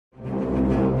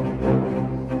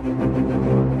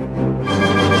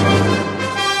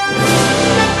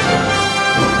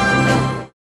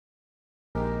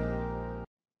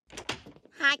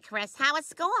Chris. How was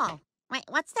school? Wait,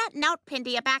 what's that note pinned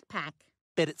to your backpack?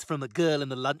 Bet it's from a girl in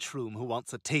the lunchroom who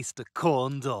wants a taste of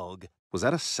corn dog. Was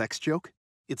that a sex joke?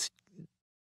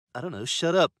 I don't know,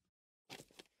 shut up.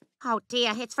 Oh,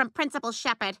 dear, it's from Principal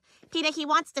Shepard. Peter, he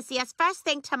wants to see us first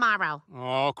thing tomorrow.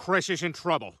 Oh, Chris is in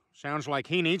trouble. Sounds like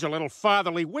he needs a little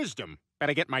fatherly wisdom.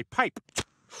 Better get my pipe.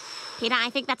 Peter, I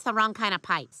think that's the wrong kind of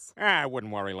pipes. I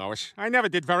wouldn't worry, Lois. I never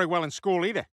did very well in school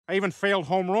either. I even failed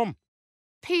homeroom.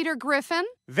 Peter Griffin?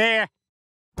 There.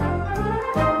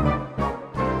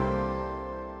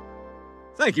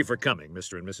 Thank you for coming,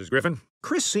 Mr. and Mrs. Griffin.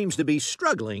 Chris seems to be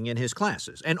struggling in his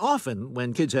classes, and often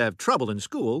when kids have trouble in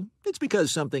school, it's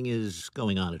because something is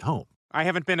going on at home. I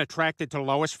haven't been attracted to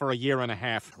Lois for a year and a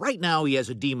half. Right now, he has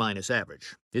a D-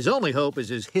 average. His only hope is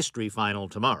his history final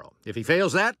tomorrow. If he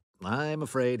fails that, I'm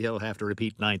afraid he'll have to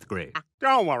repeat 9th grade.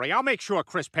 Don't worry, I'll make sure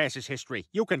Chris passes history.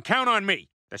 You can count on me.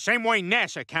 The same way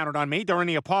NASA counted on me during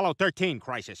the Apollo 13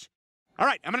 crisis. All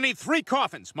right, I'm gonna need 3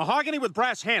 coffins, mahogany with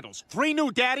brass handles, 3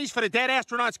 new daddies for the dead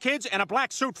astronauts' kids, and a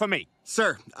black suit for me.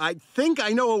 Sir, I think I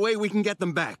know a way we can get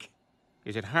them back.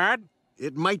 Is it hard?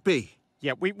 It might be.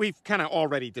 Yeah, we've kind of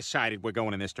already decided we're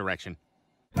going in this direction.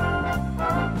 All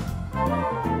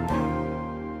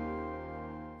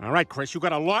right, Chris, you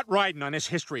got a lot riding on this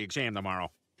history exam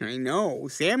tomorrow. I know.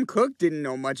 Sam Cooke didn't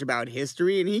know much about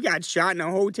history, and he got shot in a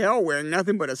hotel wearing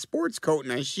nothing but a sports coat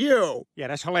and a shoe. Yeah,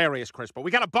 that's hilarious, Chris, but we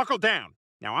gotta buckle down.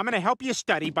 Now, I'm gonna help you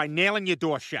study by nailing your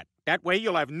door shut. That way,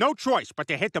 you'll have no choice but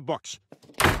to hit the books.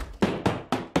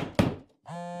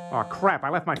 Oh, crap, I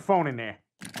left my phone in there.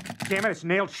 Damn it, it's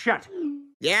nailed shut.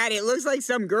 Dad, it looks like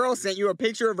some girl sent you a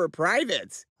picture of her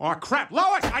privates. Oh, crap,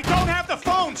 Lois, I don't have the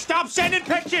phone! Stop sending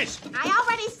pictures! I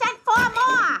already sent 4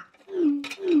 more!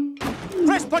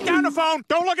 Chris, put down the phone!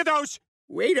 Don't look at those!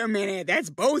 Wait a minute, that's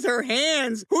both her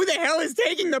hands! Who the hell is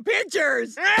taking the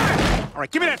pictures? Ah! All right,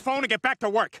 give me that phone and get back to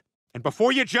work. And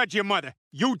before you judge your mother,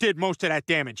 you did most of that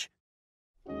damage.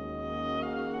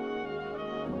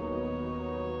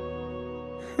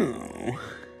 Oh.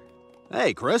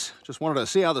 Hey, Chris. Just wanted to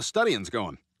see how the studying's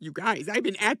going. You guys, I've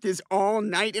been at this all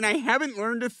night and I haven't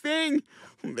learned a thing.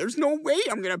 There's no way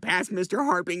I'm gonna pass Mr.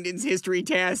 Harpington's history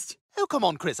test. Oh, come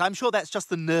on, Chris. I'm sure that's just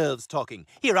the nerves talking.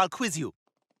 Here, I'll quiz you.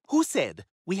 Who said,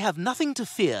 "We have nothing to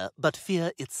fear but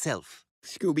fear itself"?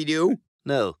 Scooby-Doo?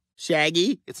 No.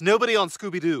 Shaggy? It's nobody on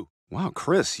Scooby-Doo. Wow,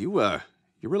 Chris, you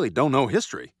really don't know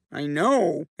history. I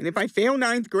know. And if I fail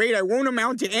 9th grade, I won't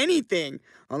amount to anything.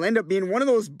 I'll end up being one of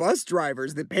those bus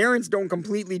drivers that parents don't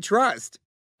completely trust.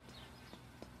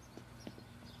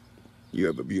 You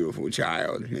have a beautiful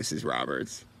child, Mrs.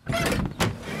 Roberts.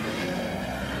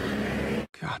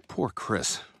 God, poor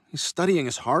Chris. He's studying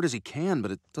as hard as he can,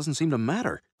 but it doesn't seem to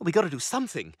matter. Well, we gotta do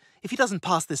something. If he doesn't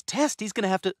pass this test, he's gonna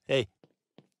have to... Hey.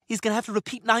 He's gonna have to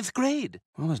repeat 9th grade.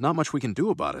 Well, there's not much we can do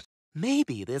about it.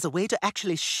 Maybe there's a way to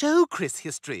actually show Chris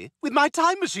history with my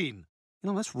time machine. You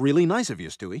know, that's really nice of you,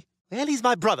 Stewie. Well, he's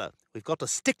my brother. We've got to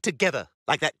stick together,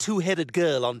 like that 2-headed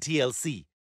girl on TLC.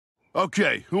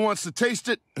 Okay, who wants to taste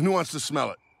it and who wants to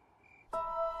smell it?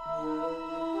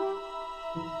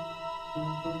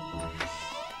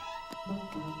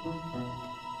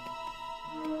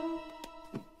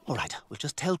 All right, we'll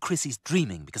just tell Chris he's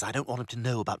dreaming because I don't want him to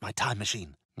know about my time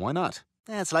machine. Why not?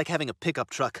 It's like having a pickup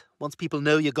truck. Once people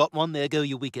know you got one, there go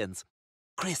your weekends.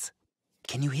 Chris,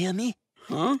 can you hear me?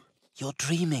 Huh? You're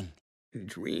dreaming.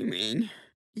 Dreaming?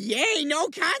 Yay, no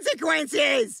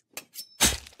consequences!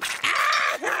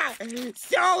 Ah!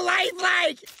 So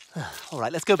lifelike! All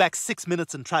right, let's go back 6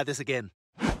 minutes and try this again.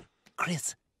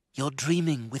 Chris, you're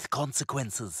dreaming with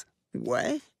consequences.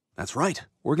 What? That's right.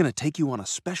 We're going to take you on a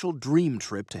special dream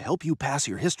trip to help you pass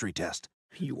your history test.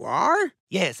 You are?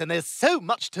 Yes, and there's so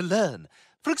much to learn.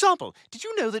 For example, did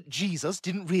you know that Jesus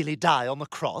didn't really die on the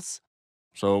cross?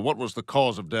 So what was the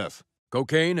cause of death?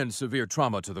 Cocaine and severe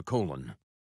trauma to the colon.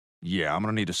 Yeah, I'm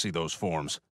going to need to see those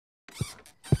forms.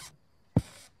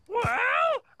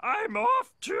 Well, I'm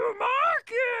off to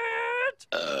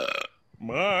market!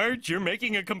 Marge, you're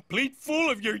making a complete fool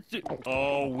of your...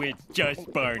 Oh, it's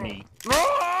just Barney.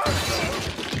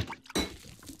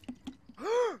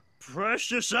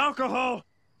 Precious alcohol!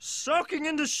 Soaking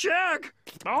into shag!